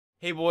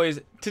Hey boys,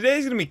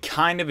 today's going to be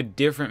kind of a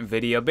different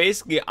video.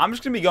 Basically, I'm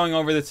just going to be going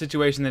over the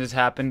situation that has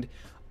happened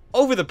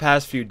over the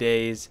past few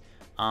days.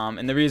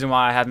 And the reason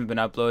why I haven't been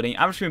uploading.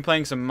 I'm just going to be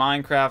playing some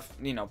Minecraft,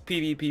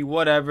 PvP,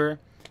 whatever.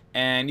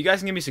 And you guys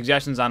can give me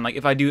suggestions on, like,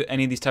 if I do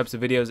any of these types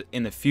of videos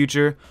in the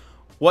future,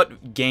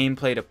 what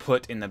gameplay to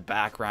put in the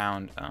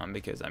background.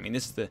 Because, I mean,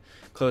 this is the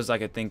closest I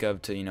could think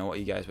of to, what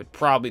you guys would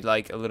probably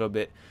like a little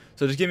bit.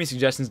 So just give me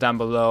suggestions down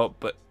below.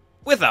 But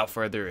without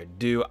further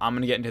ado, I'm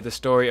going to get into the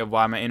story of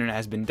why my internet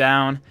has been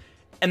down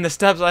and the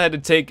steps I had to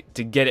take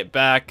to get it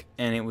back,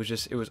 and it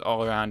was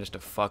all around just a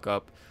fuck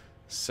up.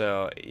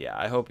 So, yeah,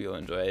 I hope you'll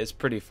enjoy it. It's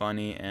pretty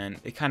funny, and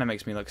it kind of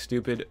makes me look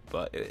stupid,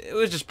 but it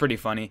was just pretty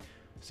funny.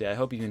 So, yeah, I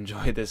hope you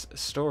enjoy this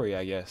story,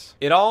 I guess.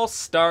 It all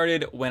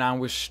started when I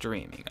was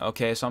streaming,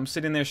 okay? So, I'm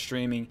sitting there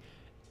streaming,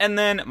 and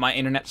then my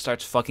internet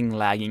starts fucking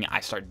lagging. I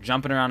start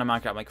jumping around in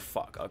Minecraft. I'm like,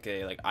 fuck,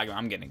 okay, like,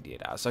 I'm getting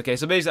DDoS. Okay,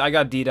 so basically, I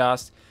got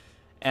DDoS.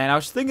 And I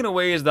was thinking of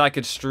ways that I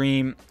could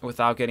stream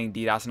without getting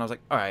DDoS, and I was like,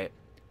 alright,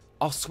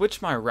 I'll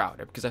switch my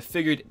router, because I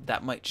figured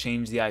that might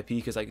change the IP,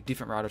 because like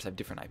different routers have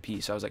different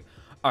IP. So I was like,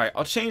 alright,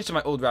 I'll change to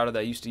my old router that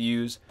I used to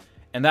use,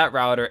 and that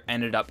router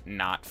ended up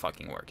not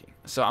fucking working.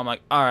 So I'm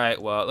like,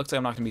 alright, well, it looks like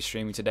I'm not going to be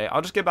streaming today.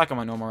 I'll just get back on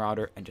my normal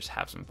router and just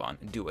have some fun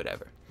and do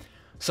whatever.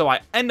 So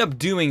I end up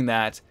doing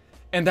that,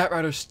 and that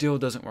router still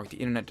doesn't work. The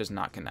internet does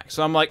not connect.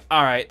 So I'm like,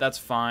 alright, that's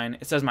fine.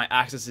 It says my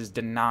access is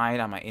denied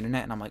on my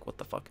internet, and I'm like, what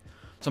the fuck?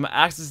 So my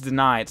access is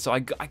denied, so I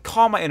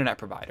call my internet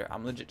provider.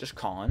 I'm legit just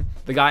calling.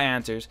 The guy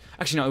answers.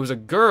 Actually, no, it was a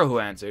girl who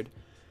answered.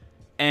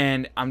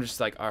 And I'm just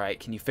like, alright,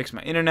 can you fix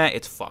my internet?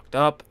 It's fucked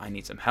up. I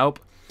need some help.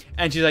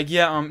 And she's like,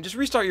 yeah, just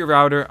restart your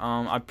router.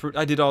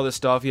 I did all this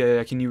stuff.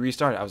 Yeah, can you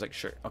restart it? I was like,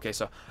 sure. Okay,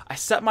 so I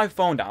set my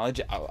phone down.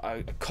 Legit,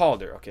 I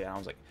called her, okay, and I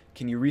was like,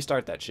 can you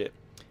restart that shit?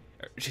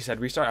 She said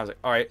restart. I was like,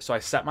 alright. So I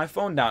set my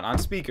phone down on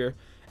speaker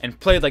and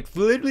played like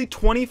literally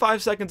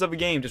 25 seconds of a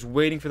game just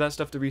waiting for that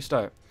stuff to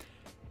restart.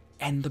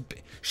 And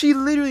she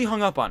literally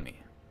hung up on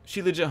me.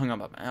 She legit hung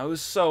up on me. I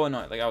was so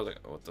annoyed. Like, I was like,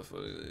 what the fuck?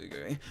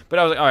 But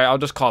I was like, alright, I'll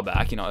just call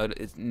back.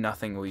 It's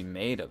nothing we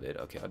made of it.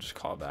 Okay, I'll just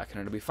call back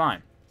and it'll be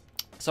fine.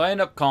 So I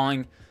end up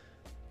calling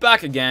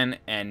back again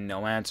and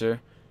no answer.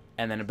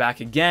 And then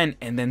back again.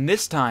 And then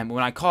this time,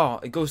 when I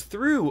call, it goes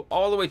through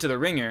all the way to the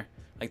ringer.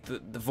 Like, the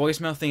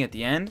voicemail thing at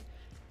the end.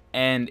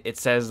 And it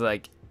says,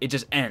 like, it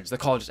just ends. The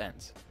call just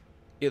ends.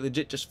 It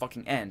legit just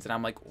fucking ends, and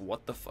I'm like,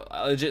 what the fuck?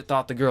 I legit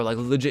thought the girl, like,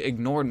 legit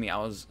ignored me. I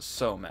was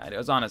so mad. I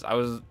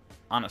was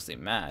honestly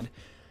mad.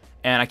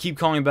 And I keep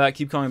calling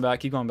back,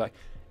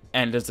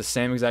 and it does the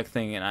same exact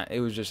thing, and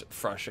it was just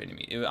frustrating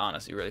me. It was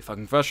honestly really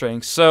fucking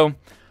frustrating. So,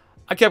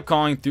 I kept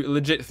calling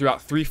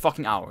throughout 3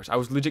 fucking hours. I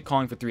was legit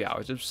calling for 3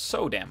 hours. It was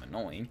so damn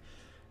annoying.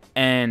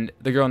 And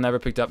the girl never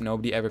picked up.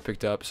 Nobody ever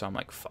picked up, so I'm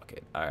like, fuck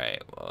it.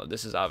 Alright, well,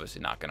 this is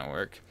obviously not gonna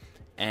work.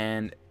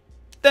 And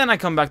then I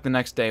come back the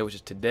next day, which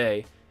is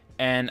today,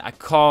 and I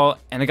call,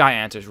 and the guy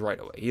answers right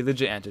away. He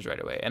legit answers right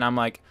away. And I'm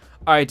like,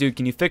 alright, dude,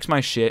 can you fix my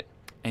shit?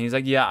 And he's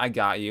like, yeah, I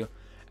got you.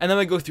 And then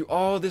I go through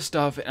all this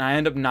stuff, and I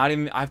end up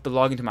I have to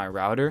log into my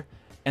router,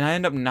 and I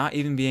end up not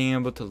even being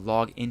able to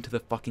log into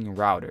the fucking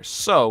router.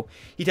 So,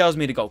 he tells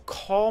me to go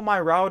call my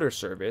router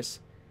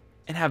service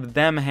and have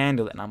them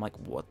handle it. And I'm like,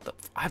 what the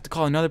I have to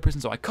call another person.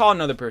 So I call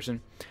another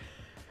person,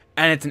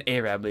 and it's an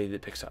Arab lady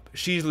that picks up.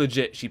 She's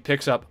legit. She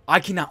picks up. I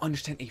cannot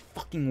understand a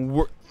fucking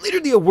word.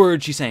 Literally a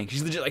word she's saying.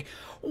 She's legit like,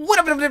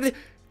 whatever,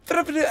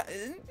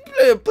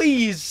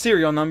 please,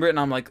 serial number. And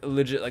I'm like,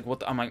 legit, like, what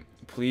the, I'm like,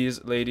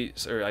 please, lady,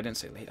 or I didn't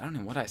say lady. I don't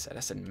know what I said.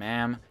 I said,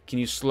 ma'am, can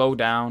you slow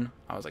down?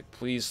 I was like,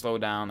 please slow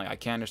down. Like, I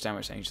can't understand what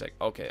you're saying. She's like,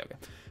 okay.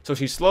 So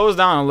she slows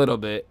down a little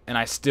bit, and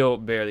I still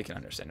barely can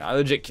understand her. I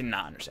legit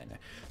cannot understand her.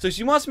 So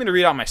she wants me to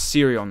read out my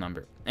serial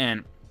number.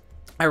 And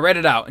I read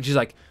it out, and she's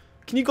like,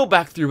 can you go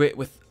back through it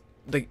with,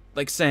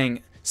 like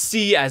saying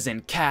C as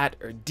in cat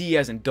or D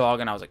as in dog?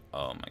 And I was like,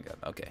 oh my god,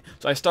 okay.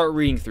 So I start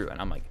reading through it,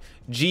 and I'm like,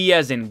 G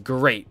as in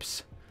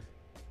grapes,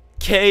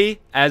 K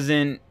as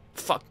in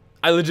fuck.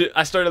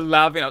 I started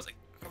laughing. I was like,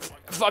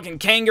 fucking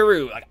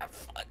kangaroo. Like,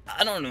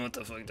 I don't know what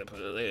the fuck to put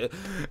it.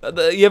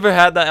 You ever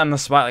had that on the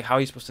spot? Like, how are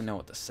you supposed to know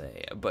what to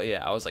say? But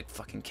yeah, I was like,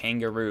 fucking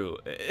kangaroo.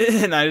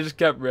 And I just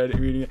kept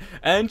reading it.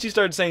 And she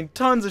started saying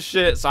tons of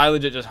shit. So I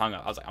legit just hung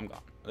up. I was like, I'm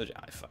gone. Legit,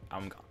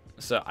 I'm gone.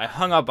 So I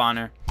hung up on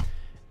her.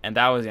 And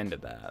that was the end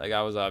of that. Like,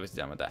 I was obviously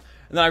done with that.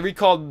 And then I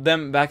recalled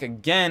them back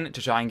again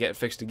to try and get it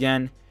fixed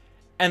again.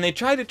 And they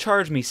tried to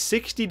charge me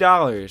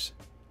 $60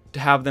 to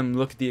have them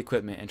look at the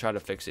equipment and try to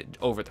fix it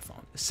over the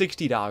phone.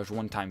 $60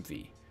 one-time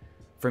fee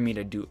for me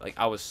to do. Like,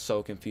 I was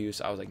so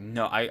confused. I was like,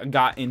 no. I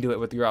got into it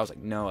with the girl. I was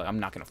like, no, I'm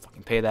not going to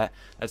fucking pay that.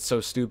 That's so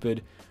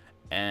stupid.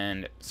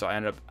 And so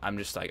I'm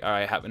just like, all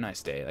right, have a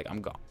nice day. Like,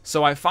 I'm gone.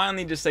 So I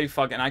finally just say,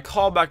 fuck it. And I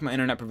call back my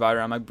internet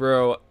provider. I'm like,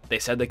 bro, they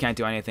said they can't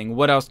do anything.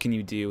 What else can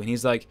you do? And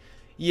he's like,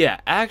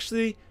 yeah,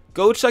 actually,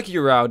 go check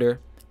your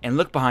router and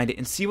look behind it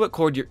and see what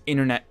cord your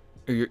internet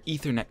or your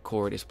Ethernet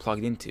cord is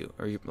plugged into,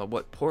 or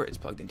what port is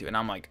plugged into. And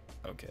I'm like,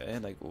 okay,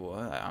 like,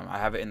 what? I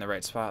have it in the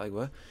right spot, like,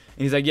 what? And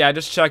he's like, yeah,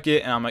 just check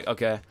it. And I'm like,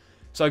 okay.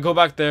 So I go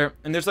back there,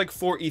 and there's like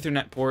 4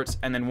 Ethernet ports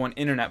and then 1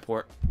 internet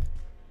port.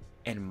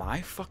 And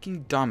my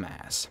fucking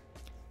dumbass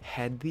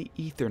had the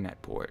Ethernet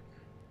port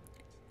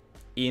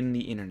in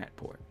the internet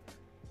port.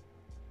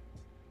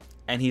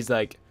 And he's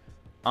like,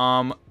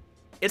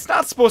 it's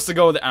not supposed to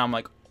go there. And I'm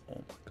like,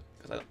 oh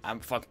my god,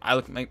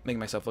 because make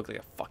myself look like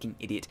a fucking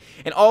idiot.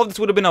 And all of this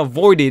would have been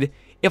avoided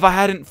if I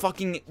hadn't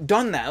fucking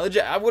done that.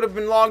 Legit, I would have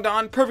been logged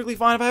on perfectly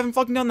fine if I haven't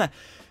fucking done that.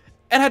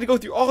 And I had to go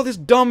through all this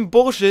dumb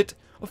bullshit.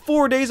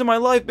 4 days of my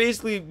life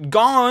basically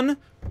gone.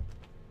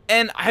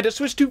 And I had to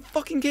switch to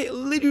fucking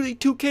literally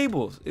 2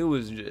 cables. It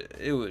was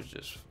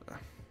just,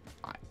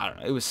 I don't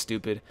know. It was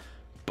stupid,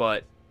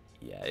 but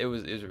yeah, it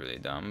was really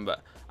dumb.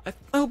 But I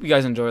hope you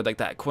guys enjoyed like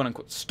that quote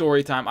unquote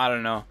story time. I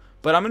don't know,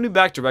 but I'm gonna be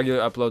back to regular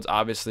uploads,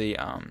 obviously,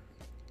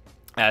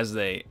 as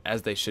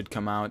they should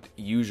come out,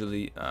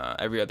 usually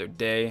every other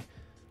day.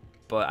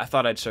 But I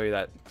thought I'd share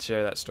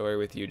that story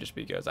with you just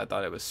because I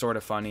thought it was sort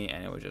of funny,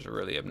 and it was just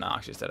really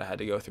obnoxious that I had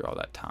to go through all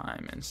that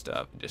time and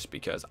stuff just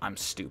because I'm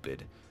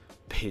stupid,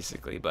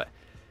 basically. But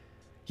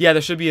yeah,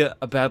 there should be a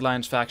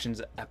Badlands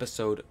Factions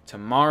episode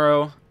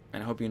tomorrow,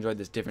 and I hope you enjoyed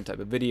this different type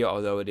of video,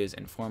 although it is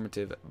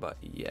informative. But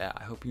yeah,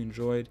 I hope you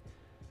enjoyed,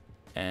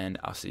 and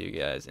I'll see you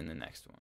guys in the next one.